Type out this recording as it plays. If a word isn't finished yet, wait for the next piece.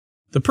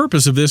The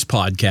purpose of this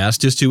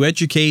podcast is to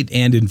educate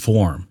and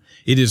inform.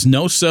 It is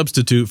no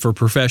substitute for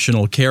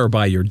professional care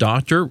by your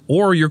doctor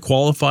or your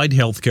qualified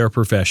healthcare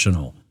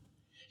professional.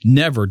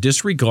 Never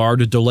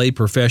disregard or delay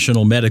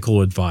professional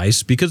medical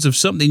advice because of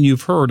something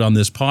you've heard on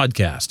this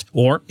podcast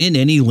or in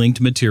any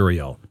linked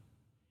material.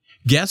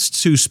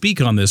 Guests who speak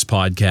on this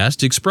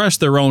podcast express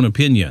their own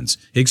opinions,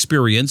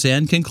 experience,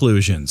 and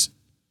conclusions.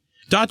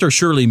 Dr.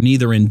 Shirley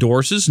neither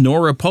endorses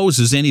nor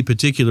opposes any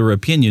particular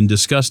opinion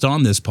discussed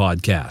on this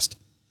podcast.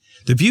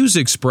 The views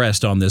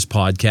expressed on this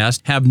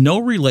podcast have no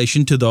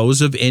relation to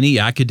those of any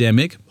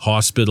academic,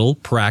 hospital,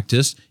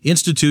 practice,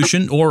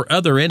 institution, or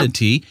other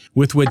entity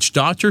with which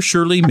Dr.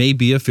 Shirley may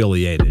be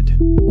affiliated.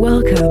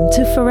 Welcome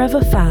to Forever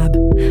Fab,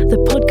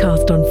 the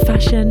podcast on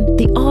fashion,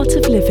 the art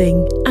of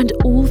living, and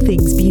all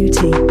things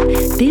beauty.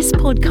 This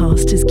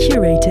podcast is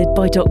curated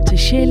by Dr.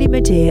 Shirley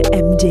Madeir,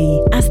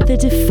 MD, as the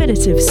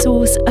definitive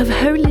source of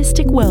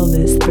holistic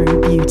wellness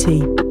through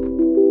beauty.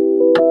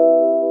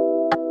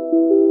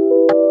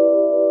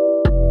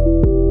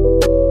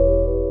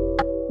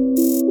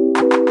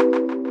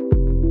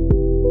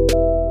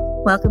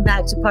 Welcome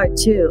back to part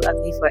 2 of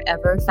the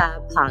Forever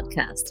Fab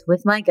podcast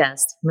with my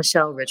guest,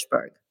 Michelle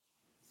Richburg.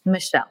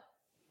 Michelle.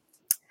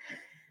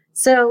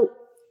 So,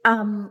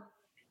 a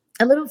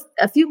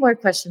few more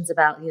questions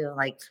about,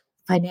 like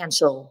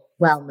financial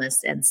wellness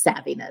and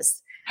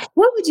savviness.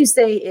 What would you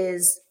say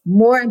is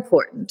more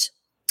important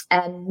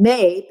and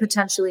may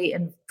potentially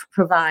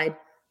provide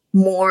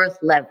more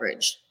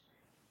leverage?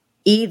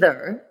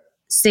 Either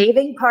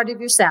saving part of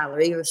your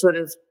salary or sort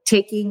of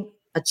taking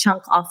a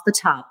chunk off the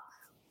top,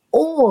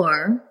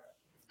 or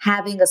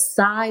having a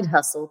side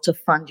hustle to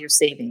fund your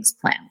savings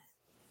plan.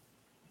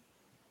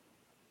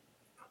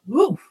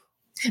 Ooh.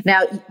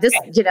 Now, this,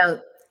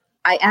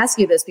 I ask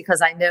you this because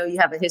I know you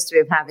have a history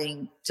of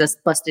having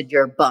just busted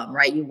your bum,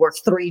 right? You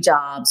worked 3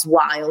 jobs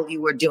while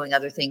you were doing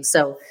other things.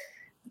 So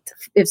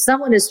if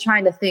someone is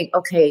trying to think,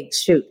 okay,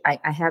 shoot, I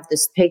have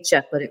this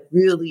paycheck, but it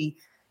really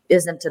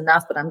isn't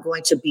enough, but I'm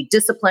going to be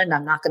disciplined.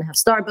 I'm not going to have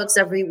Starbucks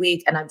every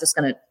week, and I'm just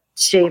going to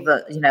shave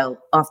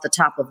off the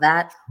top of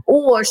that.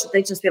 Or should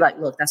they just be like,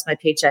 look, that's my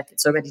paycheck.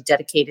 It's already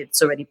dedicated.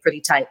 It's already pretty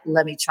tight.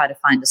 Let me try to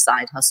find a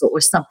side hustle or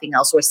something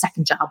else, or a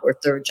second job or a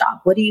third job.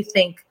 What do you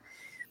think?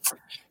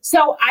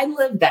 So I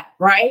lived that,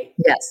 right?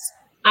 Yes.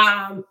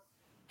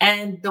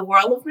 And the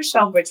world of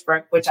Michelle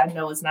Richburg, which I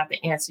know is not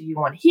the answer you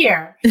want to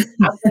hear,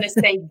 I'm going to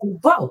say do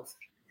both.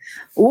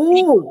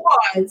 Ooh.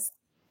 Because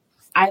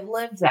I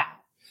lived that.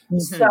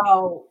 Mm-hmm.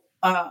 So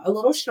a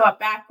little short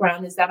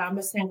background is that I'm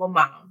a single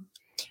mom.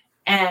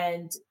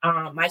 And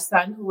my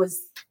son, who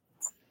was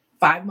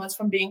 5 months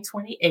from being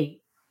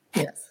 28.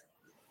 Yes.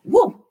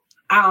 Woo.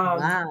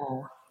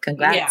 Wow.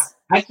 Congrats. Yeah.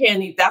 I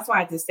can't even, that's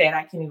why I just said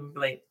I can't even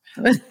believe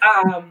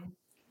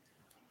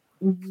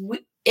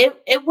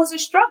it was a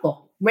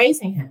struggle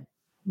raising him,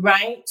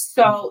 right?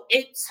 So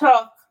it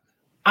took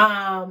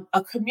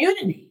a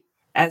community,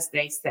 as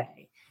they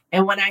say.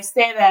 And when I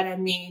say that, I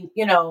mean,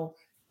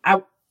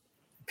 I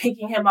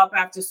picking him up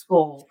after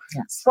school,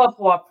 yes,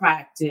 football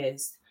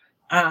practice.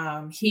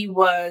 He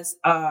was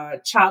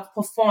a child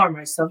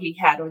performer, so he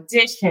had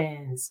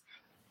auditions.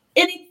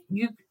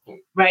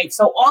 Right?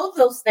 So all of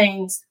those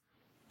things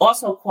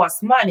also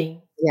cost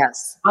money.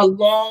 Yes.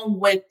 Along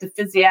with the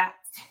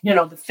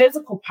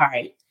physical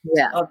part,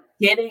 yeah, of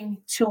getting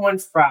to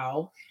and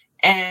fro.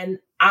 And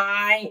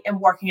I am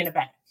working in a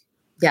bank.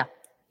 Yeah.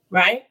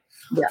 Right?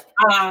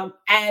 Yeah.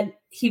 And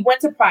he went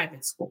to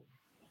private school.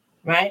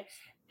 Right?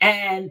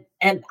 And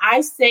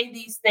I say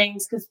these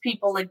things because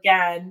people,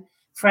 again,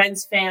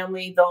 friends,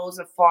 family, those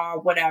afar,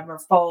 whatever,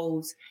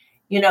 foes,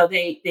 they're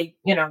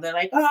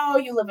like, oh,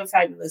 you live a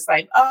fabulous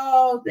life.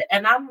 Oh,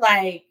 and I'm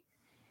like,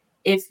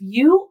 if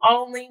you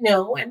only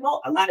knew, and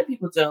a lot of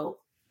people do,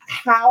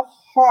 how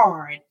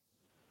hard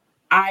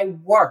I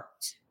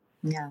worked,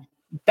 yeah,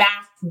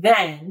 back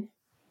then,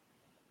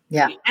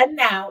 yeah, and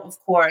now, of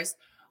course,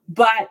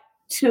 but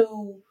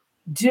to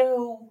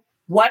do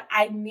what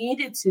I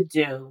needed to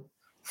do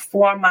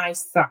for my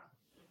son.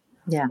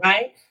 Yeah.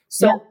 Right.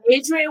 So yeah.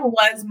 Adrian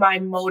was my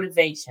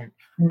motivation.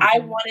 Mm-hmm. I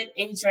wanted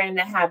Adrian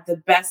to have the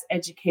best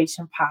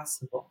education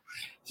possible.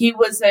 He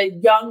was a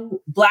young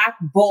Black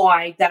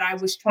boy that I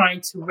was trying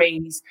to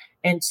raise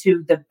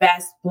into the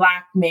best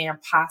Black man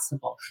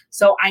possible.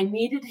 So I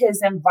needed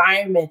his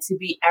environment to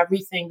be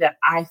everything that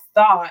I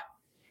thought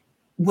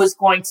was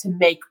going to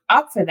make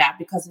up for that,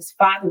 because his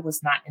father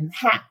was not in the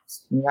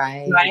house.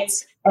 Right. Right.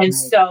 And right.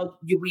 So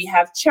we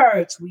have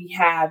church, we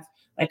have,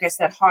 like I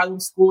said, Harlem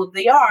School of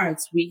the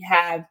Arts, we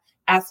have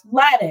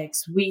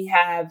athletics, we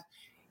have,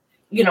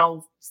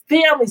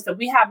 families, so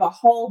we have a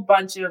whole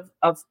bunch of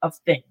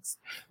things.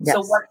 Yes.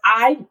 So what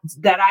I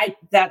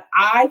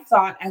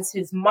thought as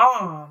his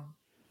mom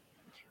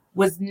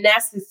was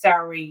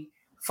necessary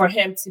for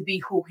him to be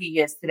who he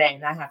is today.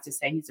 And I have to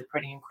say, he's a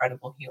pretty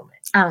incredible human.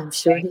 I'm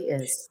sure he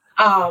is.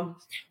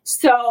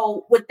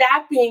 So with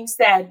that being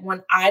said,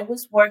 when I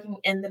was working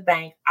in the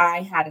bank,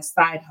 I had a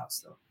side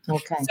hustle.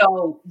 Okay.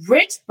 So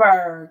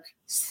Richburg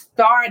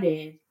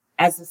started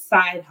as a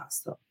side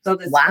hustle. So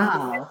that's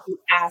funny that you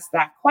asked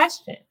that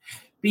question,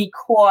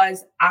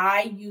 because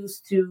I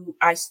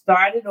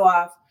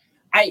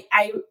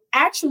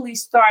actually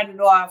started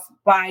off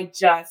by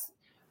just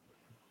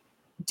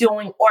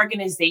doing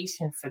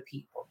organization for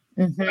people.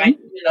 Right?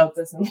 It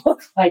doesn't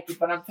look like it,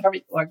 but I'm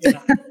very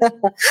organized.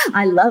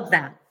 I love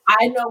that.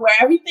 I know where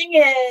everything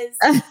is.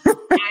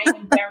 I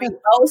am very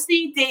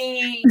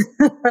OCD.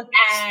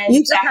 And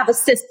you just have a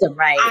system,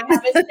 right? I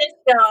have a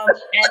system.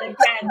 And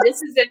again,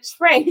 this is a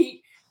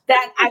trait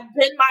that I've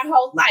been my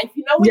whole life.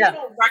 You know, when you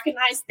don't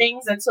recognize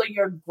things until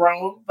you're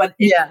grown, but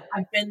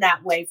I've been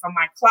that way from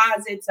my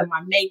closet to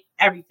my make,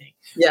 everything.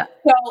 Yeah.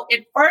 So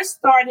it first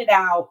started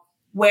out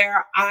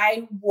where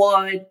I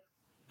would,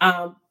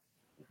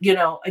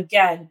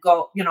 again,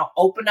 go,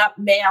 open up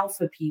mail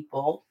for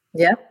people.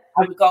 Yep.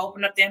 I would go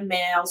open up their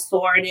mail,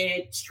 sort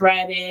it,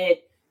 shred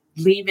it,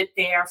 leave it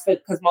there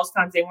because most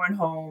times they weren't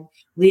home.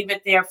 Leave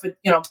it there for,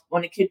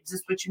 when a kid,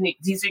 just what you need.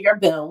 These are your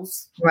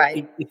bills,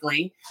 right?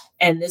 Basically.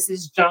 And this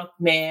is junk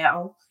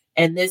mail.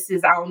 And this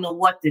is, I don't know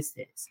what this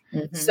is.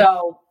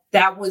 So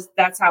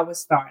that's how it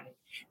started.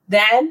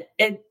 Then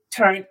it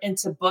turned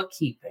into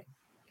bookkeeping.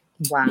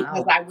 Wow.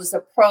 Because I was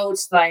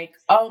approached like,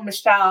 oh,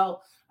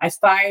 Michelle, I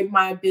fired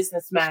my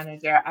business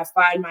manager. I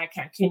fired my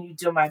account. Can you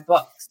do my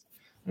books?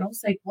 And I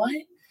was like, what?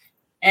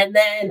 And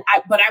then,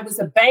 I was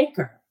a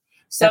banker.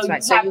 So that's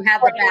right. So you have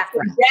the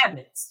background.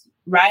 Debits,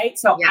 right?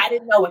 So I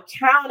didn't know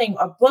accounting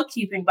or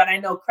bookkeeping, but I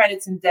know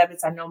credits and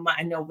debits. I know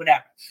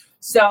whatever.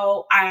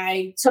 So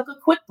I took a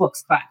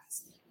QuickBooks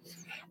class.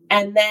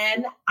 And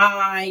then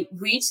I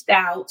reached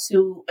out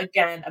to,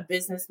 again, a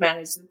business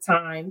manager at the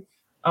time.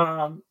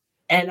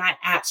 And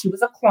she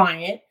was a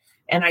client.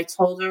 And I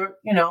told her,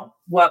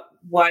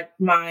 what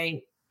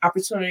my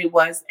opportunity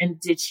was. And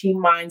did she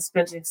mind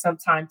spending some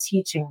time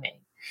teaching me?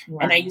 Wow.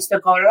 And I used to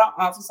go to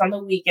the office on the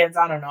weekends.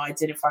 I don't know. I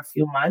did it for a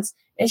few months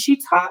and she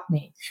taught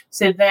me.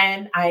 So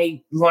then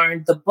I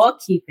learned the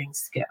bookkeeping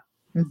skill.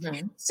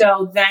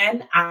 So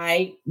then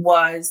I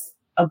was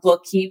a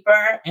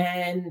bookkeeper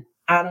and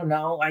I don't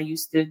know. I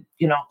used to,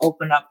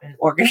 open up and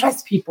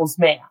organize people's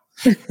mail.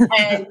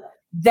 And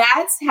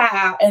that's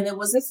how, and it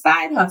was a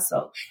side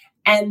hustle.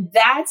 And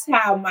that's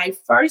how my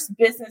first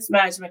business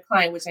management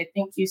client, which I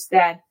think you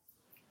said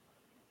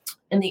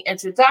in the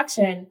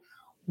introduction,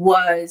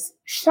 was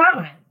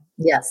Shine.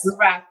 Yes. The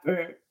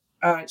rapper,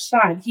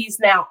 Shine. He's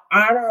now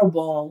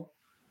honorable.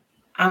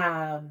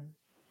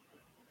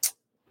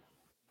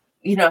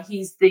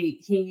 He's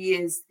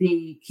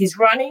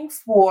running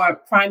for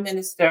Prime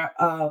Minister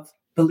of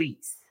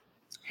Belize.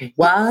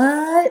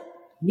 What?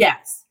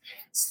 Yes.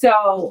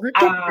 So look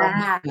at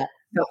that.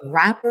 The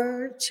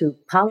rapper to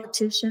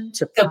politician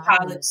to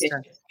Prime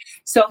Minister.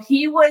 So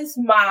he was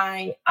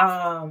my,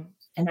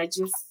 and I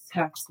just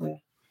have to.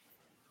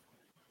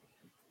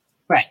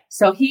 Right.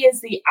 So he is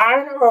the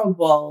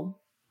Honorable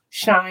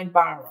Shine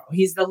Barrow.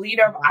 He's the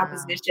leader of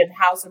opposition,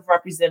 House of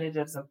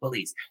Representatives of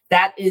Belize.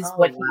 That is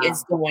what he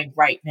is doing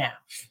right now.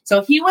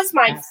 So he was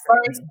my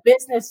first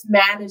business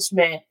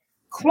management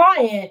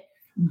client.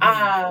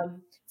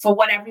 For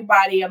what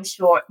everybody, I'm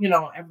sure,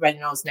 everybody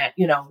knows that,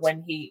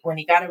 when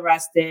he got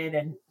arrested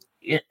and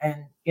it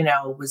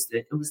was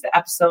the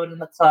episode in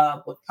the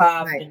club with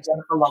Puff and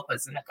Jennifer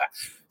Lopez in the car.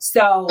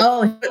 So,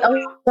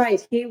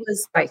 right. He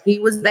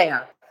was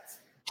there.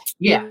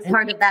 Yeah.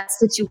 Part of that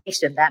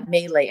situation, that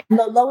melee. And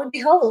lo and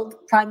behold,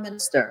 Prime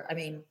Minister.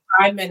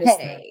 Prime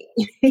Minister. Hey.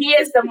 He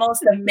is the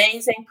most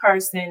amazing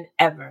person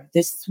ever.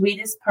 The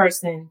sweetest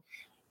person.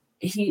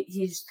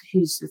 He's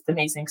just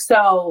amazing.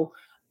 So,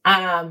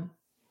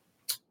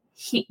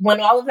 when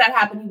all of that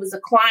happened, he was a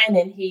client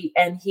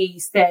and he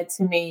said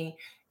to me,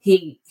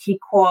 he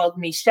called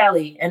me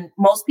Shelly. And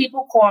most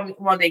people call me,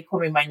 they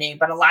call me my name,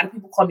 but a lot of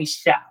people call me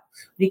Shell.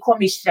 He called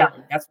me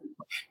Shelly. That's what he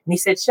called. And he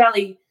said,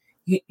 Shelly,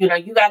 you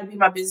got to be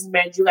my business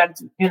manager. You got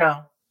to,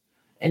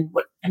 and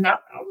what? And I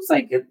was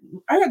like,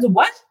 I got to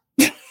what?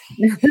 Because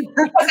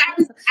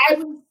I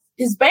was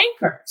his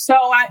banker. So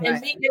I'm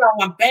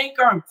a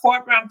banker. I'm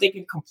corporate. I'm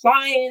thinking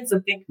compliance.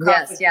 I'm thinking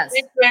interest.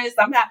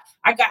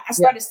 I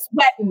started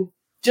sweating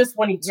just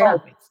when he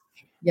told me.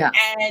 Yeah.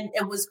 And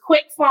it was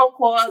quick phone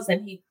calls,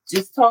 and he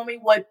just told me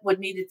what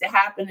needed to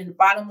happen. And the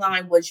bottom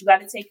line was, you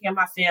got to take care of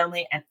my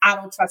family, and I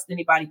don't trust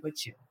anybody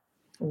but you.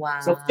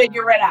 Wow. So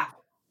figure it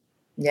out.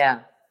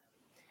 Yeah.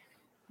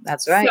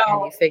 That's right.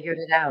 So, and you figured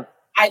it out.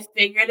 I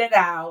figured it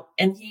out.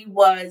 And he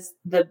was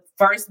the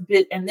first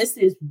bit. And this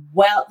is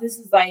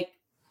like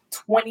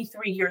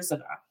 23 years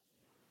ago.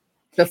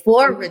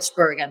 Before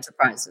Richburg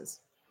Enterprises.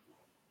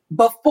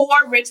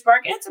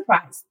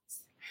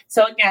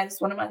 So again, it's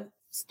one of my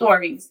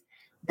stories.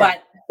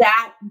 But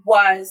that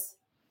was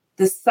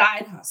the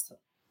side hustle.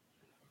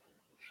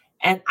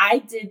 And I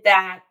did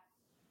that.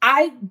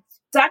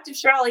 Dr.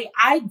 Shirley,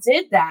 I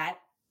did that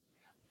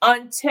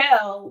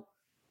until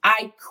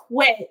I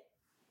quit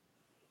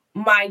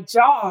my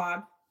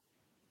job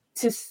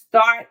to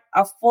start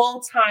a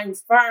full-time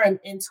firm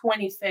in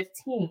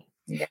 2015.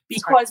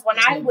 Because when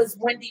I was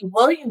Wendy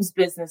Williams'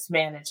 business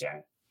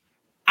manager,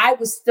 I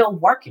was still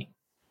working.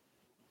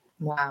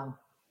 Wow.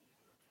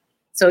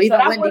 So even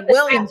that Wendy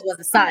Williams was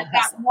a side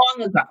not hustle.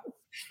 long ago.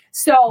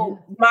 So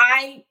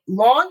my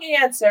long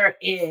answer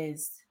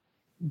is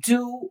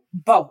do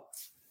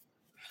both.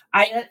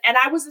 I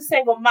was a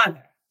single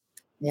mother.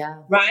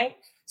 Yeah. Right.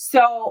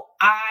 So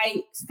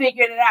I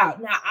figured it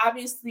out. Now,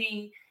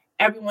 obviously,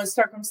 everyone's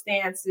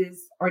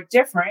circumstances are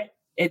different.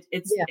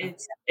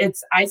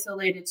 It's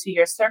isolated to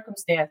your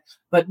circumstance.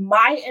 But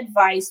my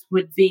advice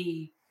would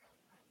be,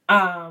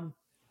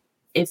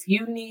 if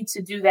you need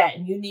to do that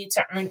and you need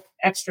to earn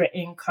extra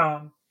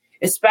income,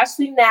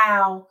 especially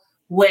now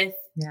with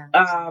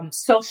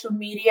social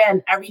media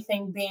and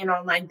everything being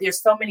online,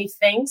 there's so many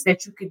things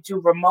that you could do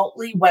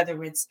remotely,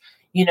 whether it's,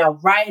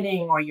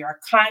 writing, or you're a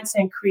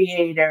content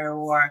creator,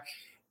 or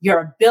you're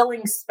a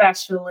billing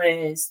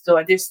specialist,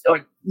 or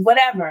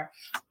whatever.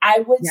 I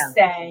would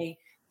say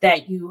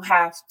that you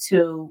have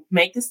to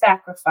make the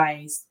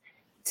sacrifice,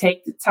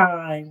 take the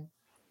time,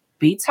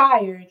 be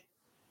tired,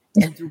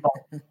 and do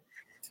both.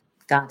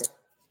 Got it.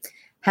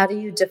 How do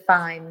you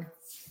define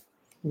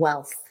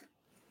wealth?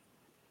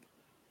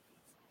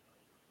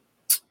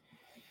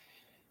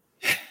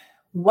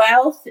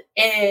 Wealth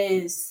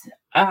is,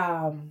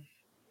 to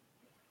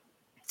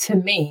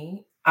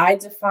me, I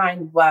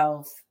define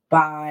wealth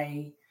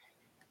by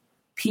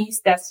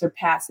peace that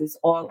surpasses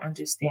all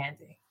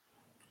understanding.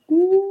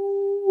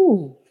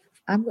 Ooh,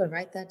 I'm going to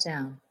write that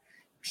down.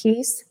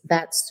 Peace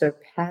that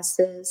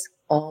surpasses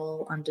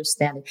all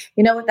understanding.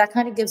 You know what? That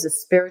kind of gives a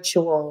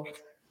spiritual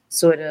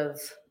sort of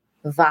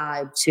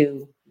vibe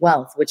to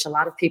wealth, which a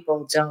lot of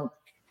people don't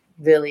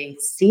really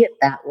see it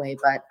that way,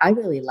 but I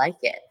really like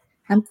it.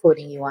 I'm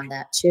quoting you on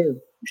that too,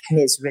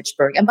 Ms.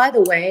 Richburg. And by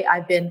the way,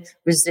 I've been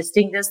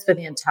resisting this for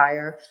the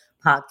entire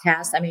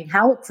podcast. I mean,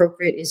 how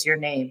appropriate is your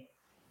name?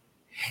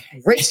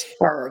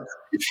 Richburg.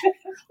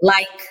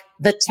 Like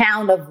the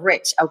town of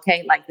Rich,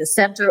 okay? Like the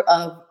center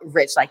of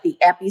Rich, like the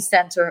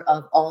epicenter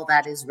of all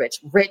that is rich.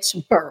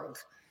 Richburg.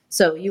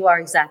 So you are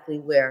exactly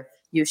where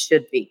you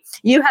should be.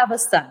 You have a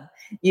son.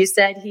 You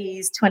said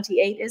he's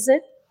 28, is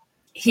it?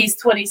 He's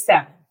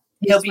 27.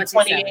 He'll be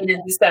 28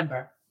 in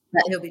December.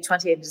 He'll be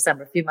 28 in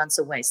December, a few months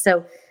away.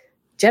 So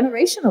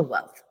generational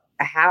wealth.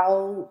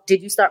 How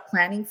did you start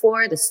planning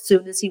for it as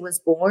soon as he was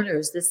born? Or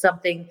is this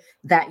something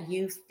that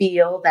you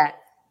feel that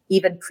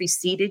even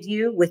preceded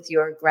you with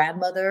your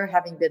grandmother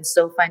having been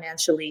so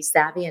financially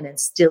savvy and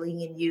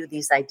instilling in you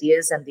these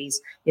ideas and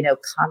these,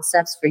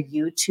 concepts for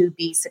you to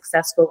be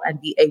successful and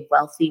be a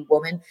wealthy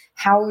woman?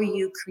 How are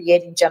you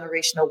creating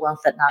generational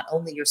wealth that not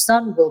only your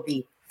son will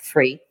be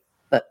free,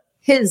 but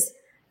his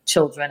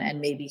children and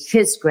maybe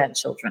his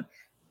grandchildren?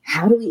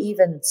 How do we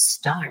even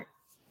start?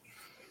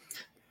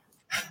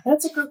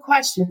 That's a good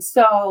question.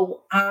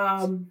 So,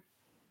 and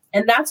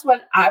that's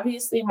what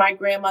obviously my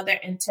grandmother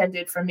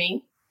intended for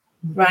me,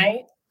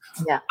 right?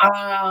 Yeah.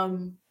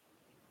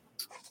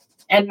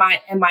 And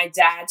my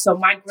dad. So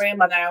my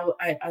grandmother,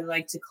 I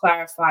like to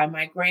clarify,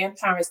 my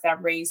grandparents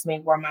that raised me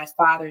were my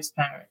father's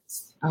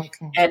parents.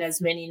 Okay. And as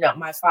many know,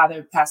 my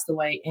father passed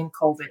away of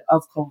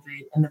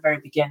COVID in the very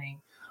beginning.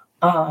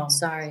 I'm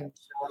sorry.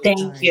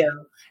 Thank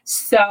you.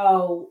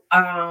 So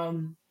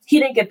he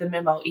didn't get the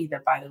memo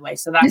either, by the way.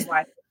 So that's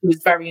why he was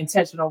very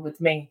intentional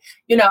with me.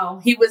 He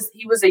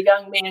was a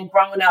young man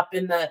growing up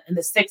in the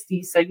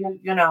 60s. So you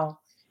know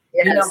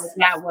what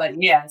that was.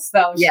 Yeah.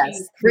 So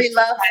yes, free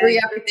love, free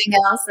everything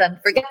else,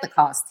 and forget the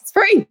cost. It's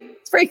free.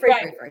 It's free.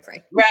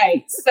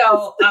 Right.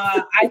 So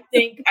I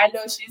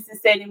know she used to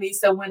say to me,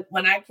 so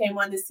when I came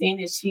on the scene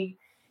and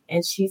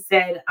she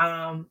said,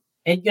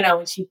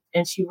 and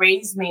she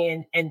raised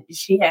me and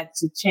she had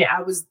to change.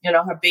 I was,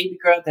 her baby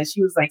girl, that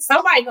she was like,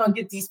 somebody gonna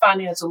get these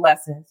financial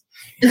lessons.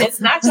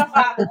 It's not your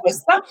father, but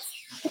some.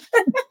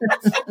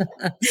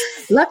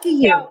 Lucky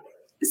you.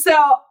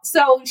 So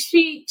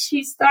she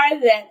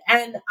started it.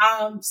 And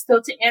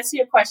still to answer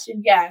your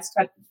question, yes,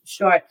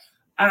 short.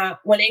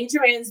 When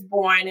Adrian's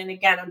born, and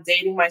again, I'm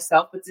dating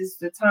myself, but this is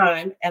the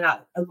time, and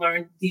I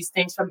learned these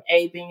things from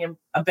being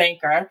a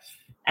banker,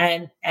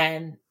 and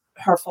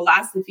her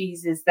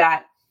philosophies is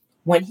that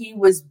when he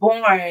was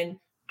born,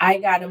 I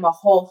got him a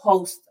whole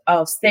host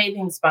of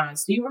savings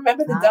bonds. Do you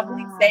remember the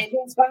doubling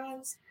savings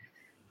bonds?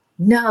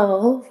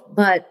 No,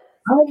 but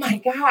oh my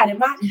God,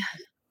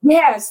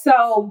 Yeah.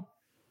 So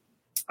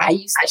I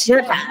used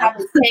to have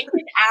it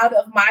taken out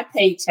of my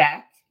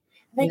paycheck.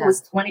 I think it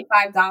was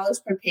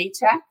 $25 per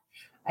paycheck.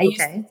 I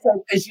used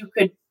to, because you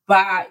could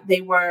buy,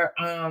 they were,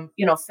 $50,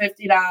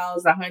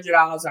 $100, or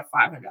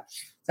 $500.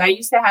 So I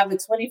used to have a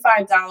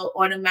 $25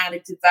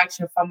 automatic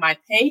deduction from my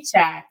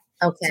paycheck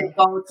to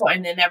go to,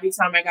 and then every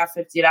time I got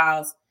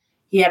 $50,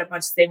 he had a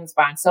bunch of savings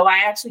bonds. So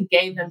I actually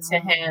gave them to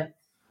him.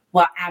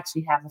 Well, I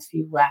actually have a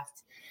few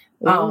left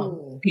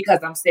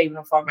because I'm saving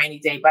them for a rainy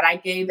day. But I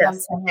gave them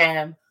to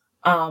him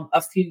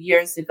a few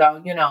years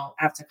ago,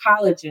 after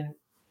college and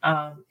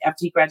after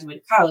he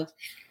graduated college.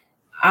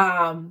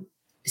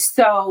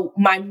 So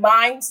my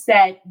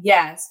mindset,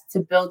 yes, to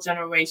build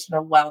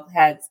generational wealth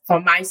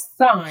for my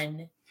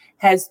son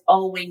has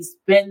always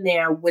been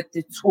there with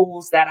the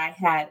tools that I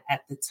had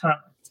at the time.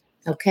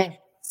 Okay.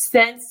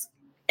 Since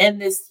in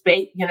this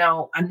space,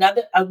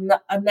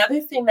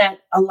 another thing that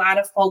a lot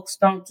of folks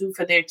don't do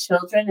for their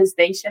children is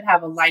they should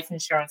have a life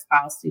insurance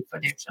policy for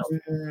their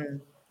children. Mm-hmm.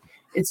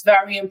 It's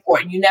very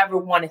important. You never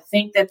want to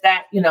think that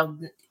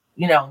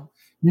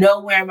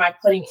nowhere am I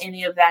putting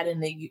any of that in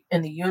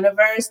the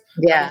universe.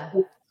 Yeah,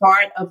 it's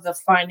part of the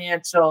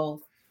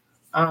financial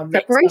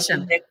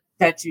preparation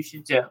that you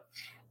should do.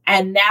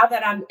 And now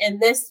that I'm in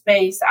this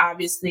space,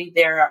 obviously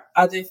there are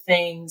other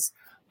things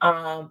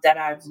that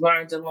I've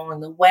learned along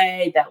the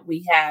way, that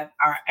we have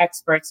our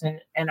experts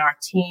and our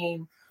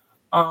team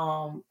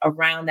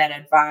around that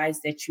advise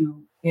that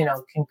you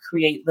can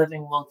create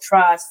living will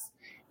trust.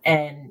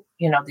 And,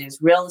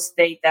 there's real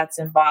estate that's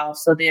involved.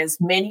 So there's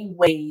many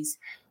ways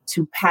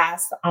to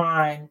pass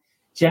on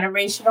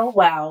generational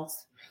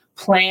wealth,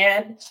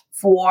 plan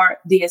for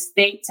the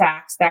estate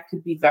tax that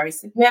could be very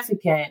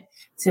significant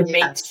to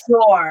make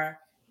sure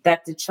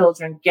that the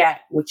children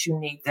get what you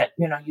need, that,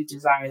 you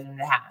desire them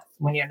to have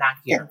when you're not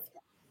here.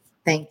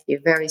 Thank you.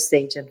 Very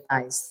sage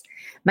advice.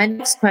 My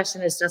next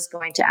question is just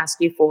going to ask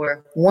you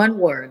for one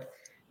word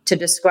to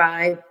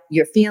describe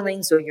your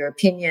feelings or your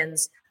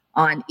opinions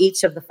on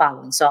each of the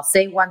following. So I'll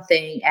say one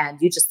thing and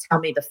you just tell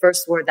me the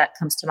first word that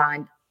comes to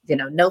mind,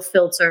 no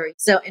filter.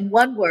 So in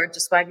one word,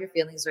 describe your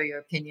feelings or your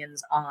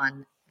opinions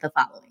on the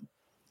following.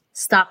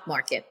 Stock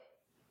market.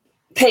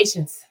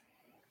 Patience.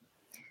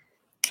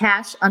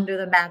 Cash under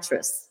the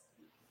mattress.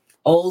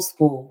 Old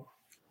school.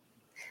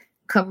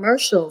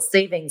 Commercial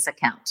savings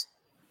account.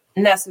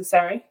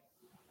 Necessary.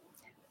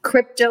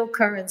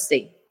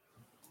 Cryptocurrency.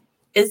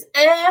 Is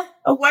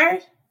a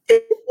word?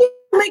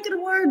 Make it a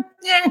word.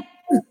 Yeah.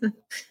 The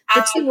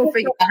team will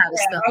figure out how to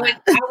spell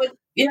that. I would,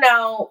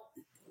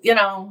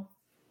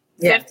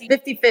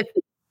 50-50.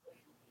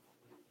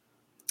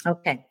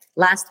 Okay.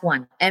 Last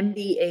one.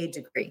 MBA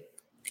degree.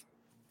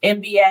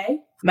 MBA?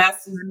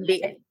 Master's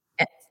MBA.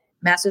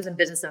 Master's in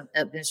Business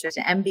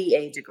Administration.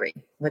 MBA degree.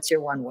 What's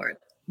your one word?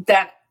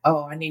 I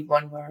need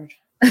one word.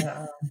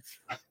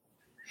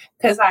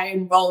 Because I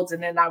enrolled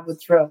and then I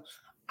withdrew.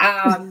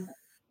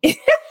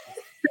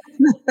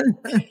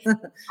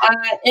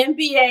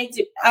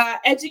 MBA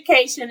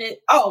education is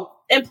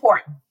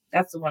important.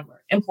 That's the one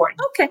word. Important.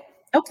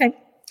 Okay.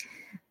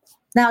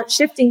 Now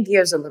shifting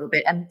gears a little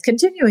bit and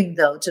continuing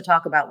though to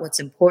talk about what's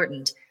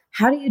important.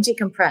 How do you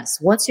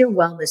decompress? What's your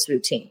wellness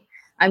routine?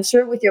 I'm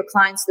sure with your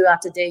clients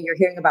throughout the day, you're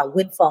hearing about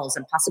windfalls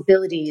and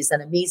possibilities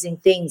and amazing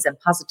things and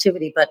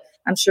positivity. But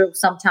I'm sure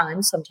from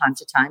time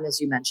to time, as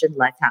you mentioned,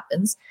 life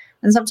happens.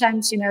 And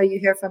sometimes, you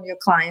hear from your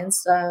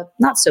clients,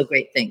 not so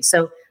great things.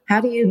 So how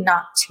do you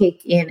not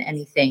take in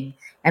anything?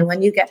 And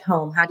when you get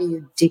home, how do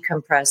you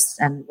decompress?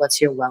 And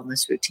what's your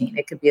wellness routine?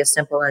 It could be as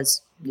simple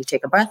as you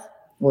take a breath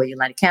or you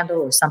light a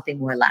candle or something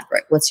more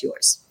elaborate. What's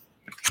yours?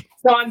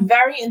 So I'm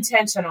very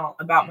intentional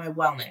about my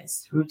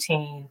wellness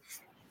routine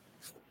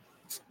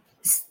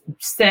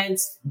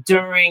since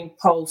during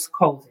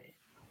post-COVID,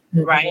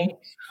 mm-hmm. right?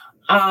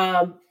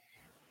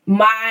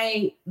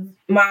 My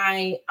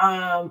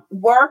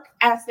work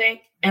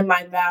ethic and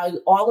my value,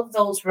 all of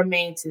those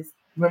remain the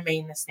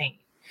same.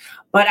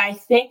 But I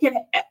think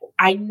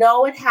I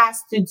know it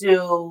has to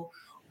do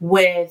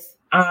with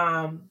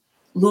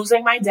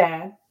losing my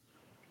dad,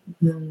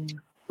 mm-hmm.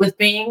 with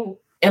being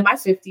in my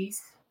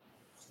 50s,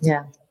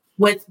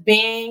 with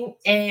being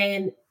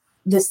in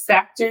the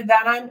sector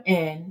that I'm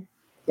in,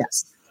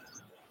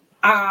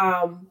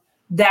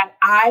 that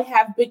I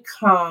have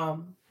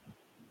become,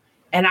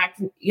 and I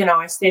can,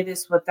 I say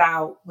this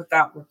without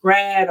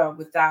regret or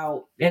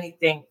without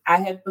anything, I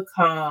have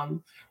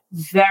become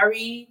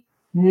very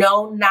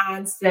no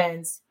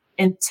nonsense,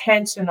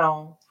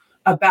 intentional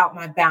about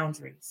my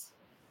boundaries.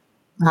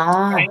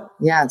 Right?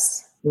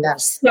 Yes.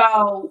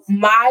 So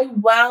my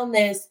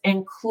wellness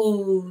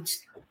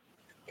includes,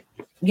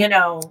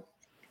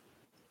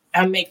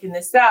 I'm making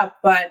this up,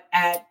 but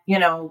at,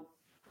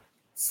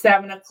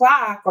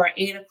 7:00 or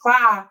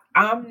 8:00,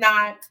 I'm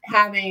not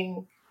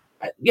having,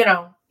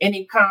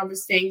 any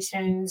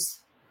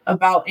conversations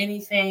about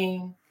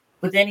anything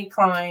with any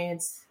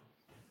clients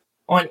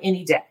on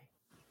any day.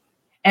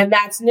 And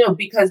that's new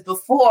because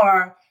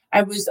before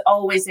I was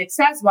always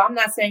accessible. I'm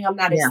not saying I'm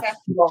not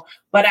accessible,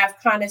 but I've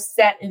kind of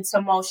set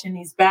into motion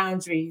these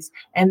boundaries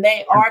and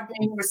they are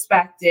being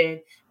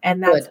respected.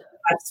 And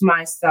that's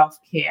my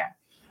self-care.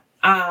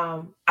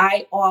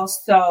 I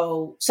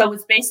also, so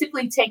it's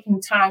basically taking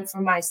time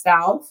for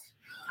myself.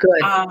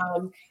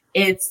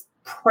 It's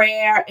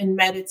prayer and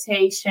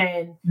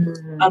meditation,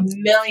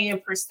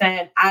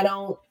 1,000,000%. I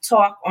don't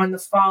talk on the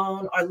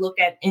phone or look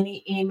at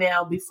any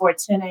email before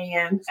 10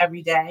 a.m.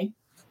 every day.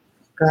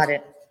 Got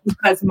it.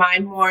 Because my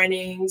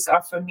mornings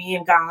are for me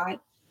and God.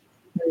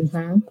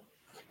 Mm-hmm.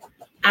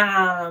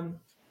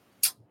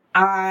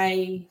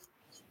 I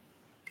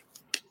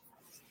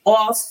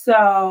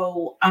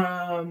also,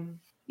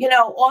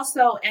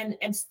 also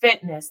in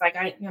fitness, like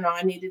I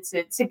needed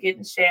to get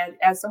and share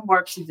as some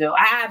work to do.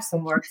 I have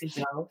some work to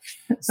do.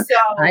 So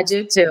I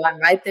do too. I'm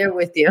right there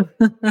with you.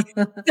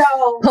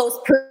 So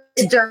post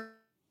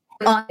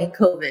on in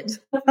COVID.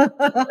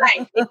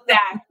 Right,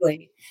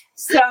 exactly.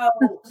 So,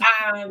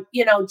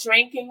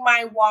 drinking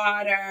my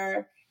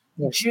water,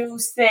 Yes.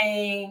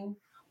 juicing,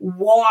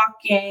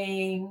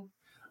 walking,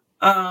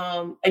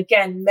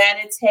 again,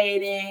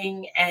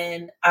 meditating,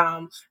 and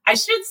I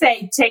should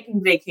say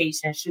taking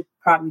vacation should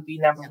probably be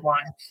number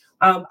one.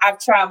 I've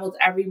traveled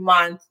every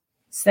month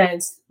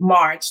since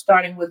March,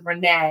 starting with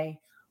Renee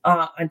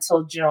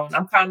until June.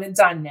 I'm kind of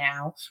done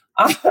now.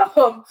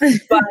 But,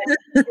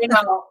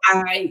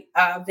 I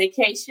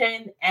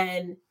vacation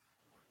and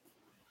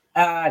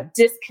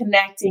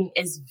disconnecting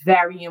is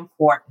very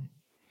important.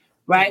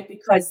 Right?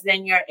 Because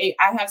then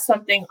I have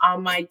something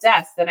on my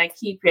desk that I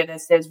keep here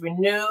that says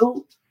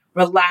renew,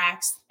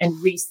 relax,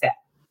 and reset.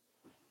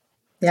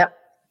 Yep.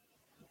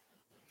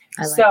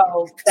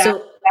 So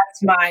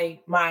that's my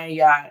my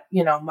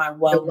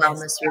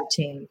wellness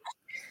routine.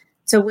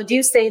 So would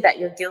you say that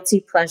your guilty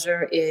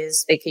pleasure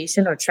is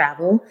vacation or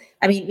travel?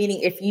 I mean,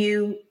 meaning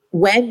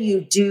when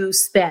you do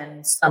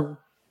spend some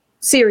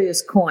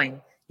serious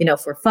coin,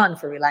 for fun,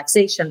 for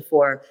relaxation,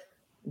 for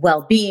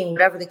well-being,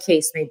 whatever the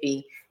case may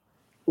be,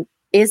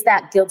 is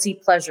that guilty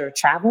pleasure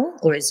travel,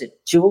 or is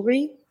it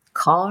jewelry,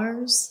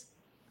 cars,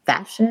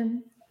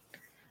 fashion?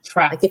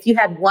 Travel. Like if you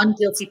had one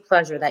guilty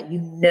pleasure that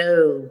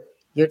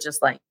you're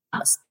just like,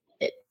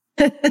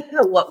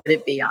 what would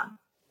it be on?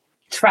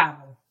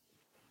 Travel.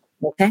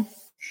 Okay.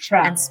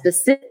 Travel. And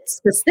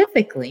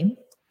specifically,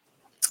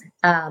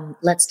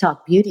 let's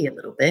talk beauty a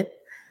little bit.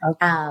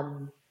 Okay.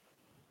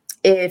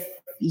 If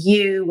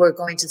you were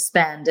going to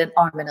spend an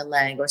arm and a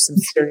leg or some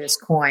serious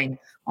coin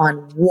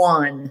on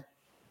one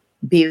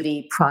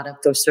beauty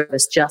product or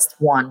service, just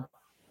one,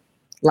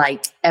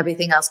 like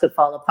everything else could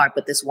fall apart,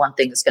 but this one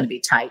thing is going to be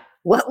tight,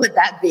 what would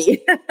that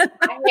be?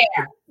 My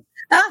hair.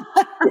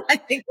 I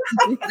think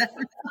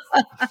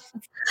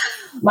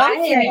my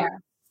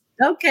hair.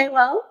 Okay,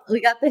 well, we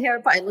got the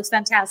hair part. It looks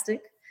fantastic.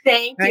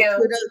 Thank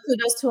you.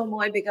 Kudos to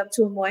Amoy. Big up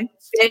to Amoy.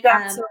 Big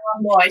up to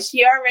Amoy.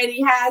 She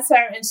already has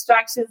her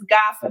instructions,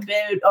 God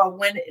forbid, or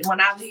when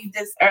I leave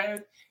this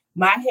earth,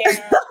 my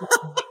hair.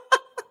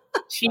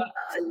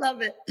 I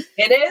love it.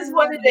 It is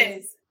what it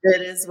is.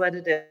 It is what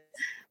it is.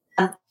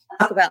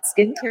 Talk about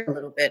skincare a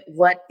little bit.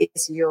 What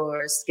is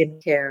your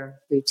skincare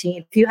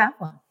routine, if you have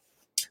one?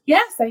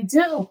 Yes, I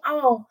do.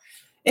 Oh,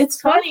 it's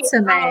funny.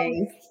 To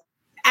me.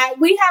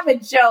 We have a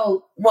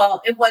joke.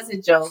 Well, it was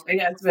a joke, I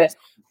guess,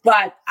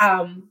 but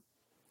I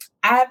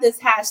have this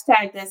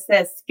hashtag that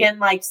says "skin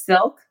like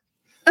silk."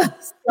 So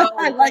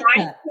I like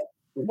that.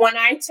 When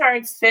I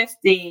turned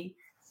 50,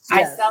 yes.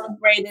 I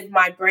celebrated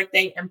my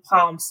birthday in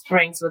Palm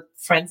Springs with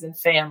friends and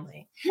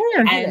family,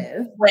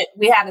 and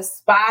we had a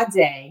spa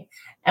day.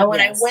 And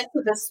when I went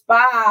to the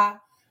spa,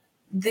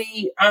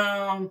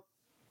 when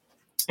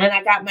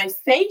I got my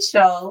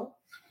facial,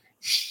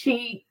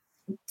 she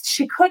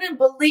couldn't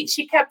believe.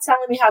 She kept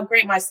telling me how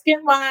great my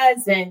skin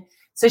was, and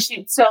so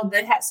she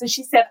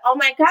said, "Oh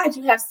my God,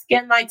 you have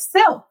skin like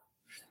silk."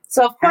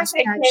 So of course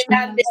I came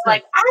out and they're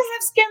like, "I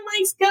have skin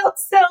like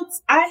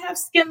silks. I have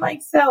skin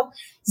like silk."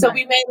 So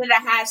we made it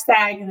a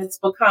hashtag, and it's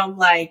become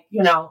like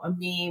a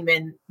meme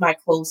in my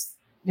close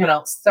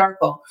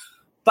circle.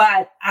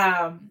 But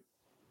I'm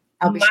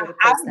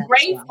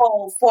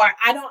grateful for.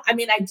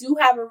 I do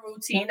have a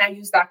routine. I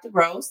use Dr.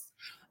 Gross,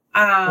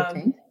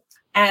 and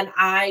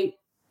I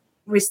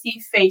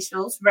receive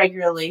facials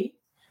regularly.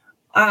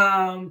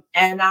 And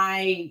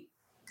I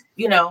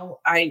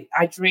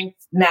drink,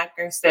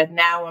 Nacker said,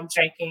 now I'm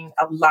drinking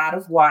a lot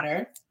of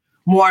water,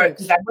 more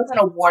because I wasn't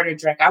a water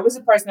drinker. I was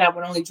a person that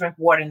would only drink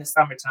water in the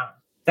summertime.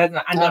 I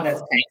know that's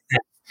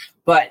sense,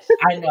 but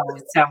I know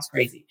it sounds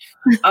crazy.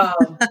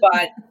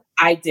 But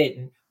I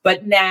didn't.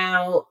 But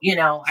now,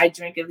 I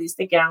drink at least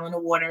a gallon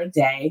of water a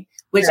day,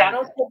 which I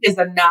don't think is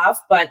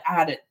enough, but I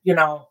had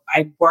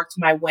I worked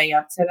my way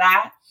up to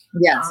that.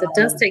 Yes, it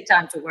does take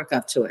time to work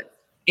up to it.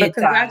 But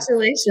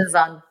congratulations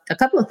on a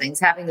couple of things,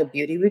 having a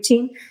beauty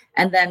routine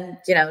and then,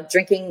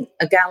 drinking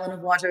a gallon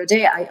of water a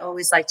day. I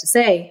always like to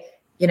say,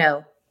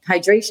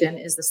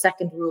 hydration is the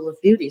second rule of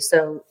beauty.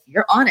 So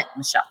you're on it,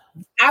 Michelle.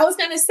 I was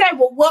going to say,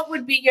 well, what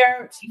would be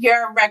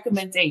your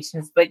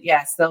recommendations? But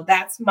yes, so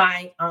that's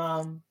my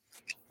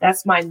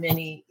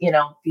mini,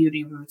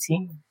 beauty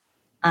routine.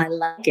 I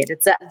like it.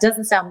 It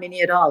doesn't sound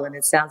mini at all. And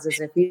it sounds as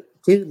if you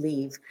do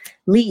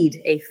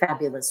lead a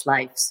fabulous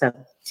life. So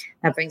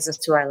that brings us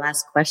to our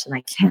last question.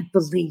 I can't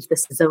believe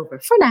this is over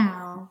for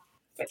now.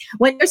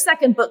 When your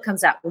second book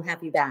comes out, we'll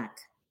have you back.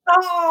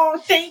 Oh,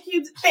 thank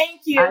you.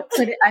 Thank you. I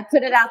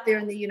put it out there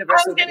in the universe.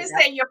 I was going to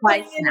say, you're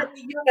putting it in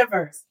the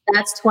universe.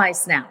 That's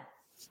twice now.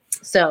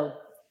 So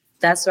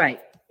that's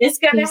right. It's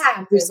going to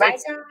happen, right,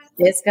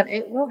 guys?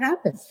 It will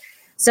happen.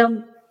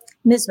 So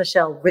Ms.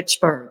 Michelle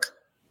Richburg,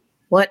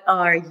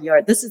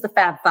 this is the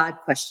Fab 5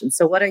 question.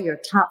 So what are your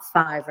top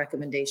 5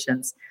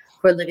 recommendations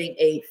for living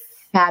a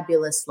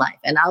fabulous life?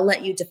 And I'll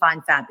let you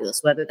define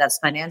fabulous, whether that's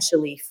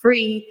financially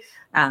free,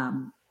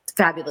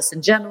 fabulous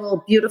in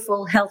general,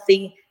 beautiful,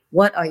 healthy.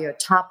 What are your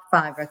top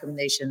 5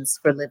 recommendations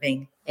for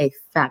living a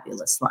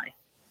fabulous life?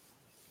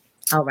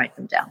 I'll write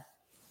them down.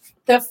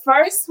 The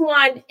first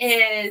one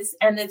is,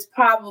 and it's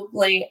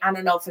probably, I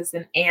don't know if it's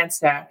an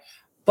answer,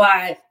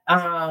 but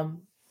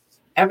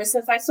ever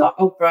since I saw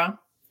Oprah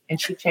and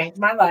she changed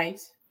my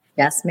life,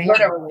 yes, ma'am.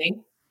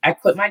 Literally, I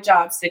quit my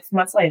job 6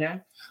 months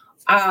later.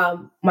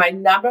 My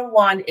number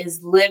one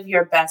is live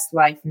your best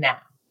life now.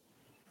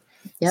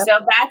 Yep. So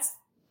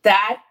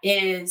that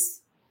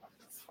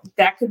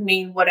could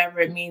mean whatever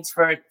it means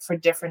for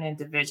different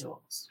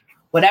individuals,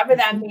 whatever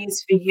that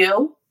means for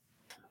you.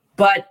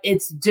 But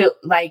it's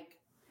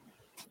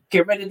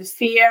get rid of the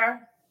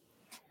fear,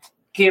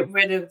 get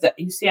rid of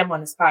you see, I'm on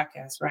this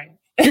podcast, right?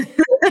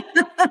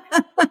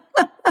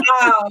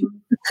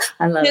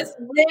 I love just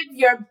it. live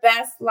your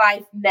best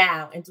life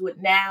now and do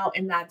it now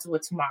and not do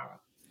it tomorrow.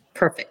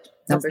 Perfect.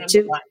 Number That's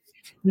two. one.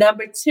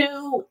 Number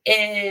two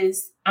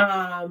is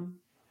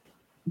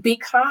be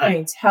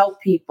kind,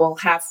 help people,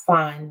 have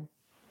fun,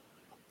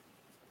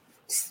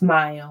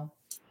 smile.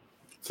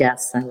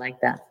 Yes, I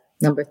like that.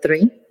 Number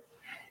three.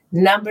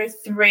 Number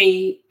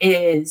three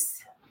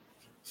is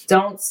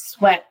don't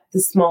sweat the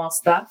small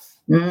stuff.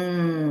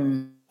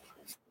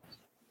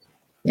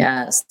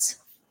 Yes.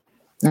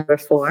 Number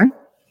four.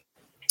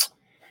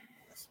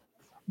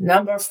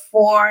 Number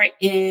four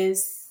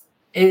is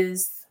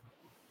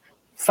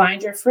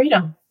find your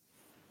freedom.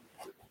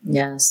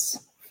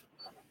 Yes.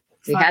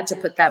 We had to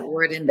put that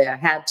word in there.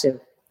 Had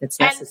to. It's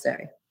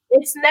necessary.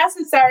 It's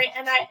necessary.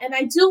 And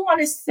I do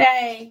want to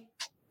say,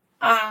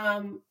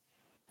 and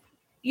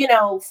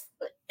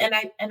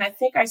I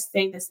think I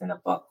say this in the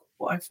book,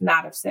 or if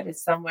not, I've said it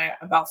somewhere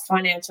about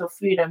financial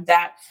freedom,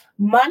 that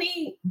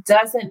money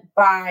doesn't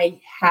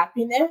buy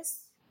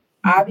happiness,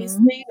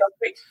 obviously,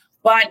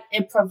 but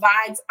it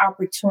provides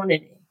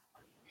opportunity.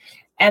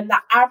 And the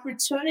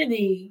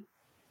opportunity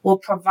will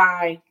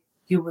provide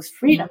you with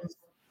freedom.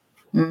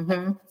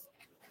 Mm-hmm.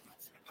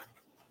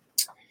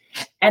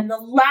 And the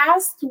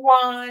last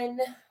one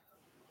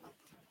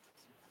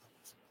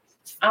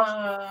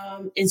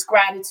is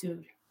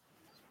gratitude.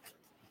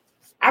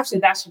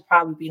 Actually, that should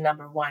probably be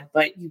number one,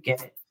 but you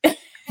get it.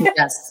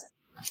 Yes,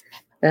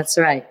 that's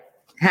right.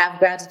 Have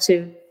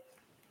gratitude.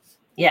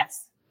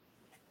 Yes.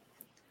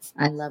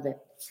 I love it.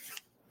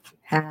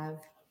 Have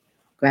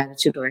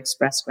gratitude or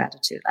express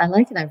gratitude. I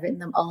like it. I've written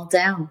them all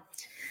down.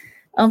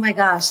 Oh my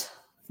gosh,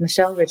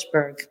 Michelle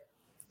Richburg,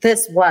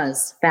 this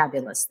was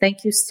fabulous.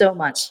 Thank you so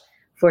much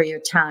for your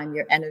time,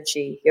 your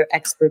energy, your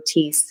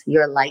expertise,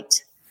 your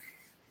light,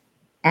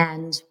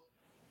 and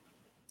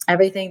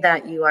everything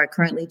that you are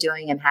currently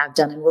doing and have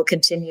done and will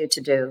continue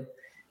to do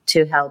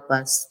to help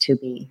us to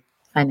be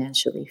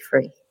financially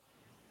free.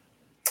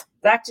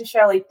 Dr.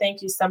 Shirley,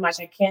 thank you so much.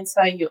 I can't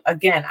tell you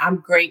again, I'm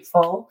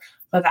grateful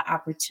for the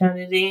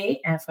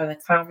opportunity and for the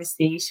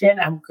conversation.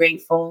 I'm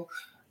grateful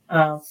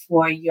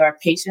for your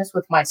patience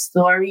with my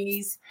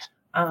stories.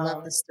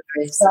 Love the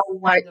stories. So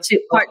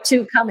Part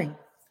two coming.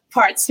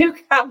 Part two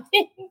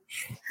coming.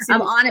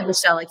 I'm on it,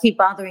 Michelle. I keep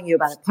bothering you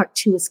about it. Part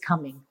two is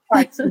coming.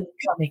 Part two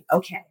coming.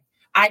 Okay.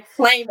 I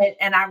claim it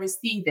and I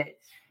receive it.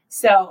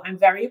 So I'm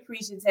very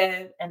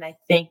appreciative and I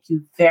thank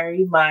you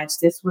very much.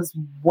 This was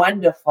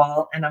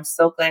wonderful. And I'm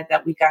so glad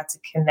that we got to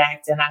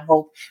connect. And I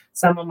hope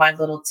some of my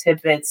little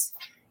tidbits,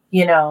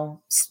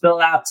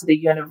 spill out to the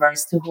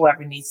universe to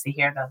whoever needs to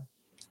hear them.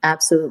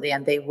 Absolutely.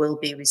 And they will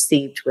be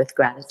received with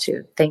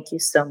gratitude. Thank you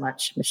so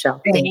much,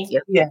 Michelle. Thank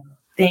you.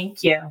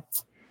 Thank you.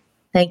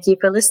 Thank you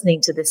for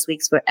listening to this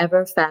week's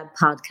Forever Fab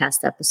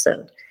podcast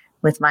episode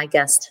with my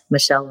guest,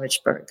 Michelle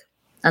Richburg.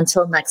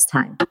 Until next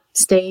time,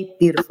 stay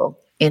beautiful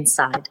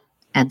inside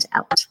and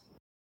out.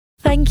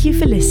 Thank you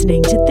for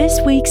listening to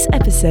this week's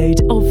episode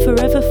of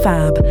Forever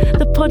Fab,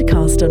 the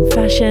podcast on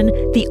fashion,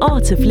 the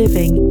art of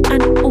living,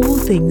 and all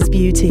things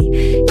beauty,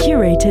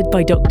 curated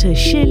by Dr.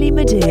 Shirley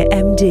Madeir,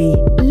 MD.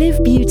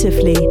 Live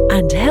beautifully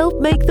and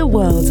help make the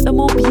world a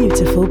more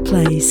beautiful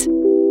place.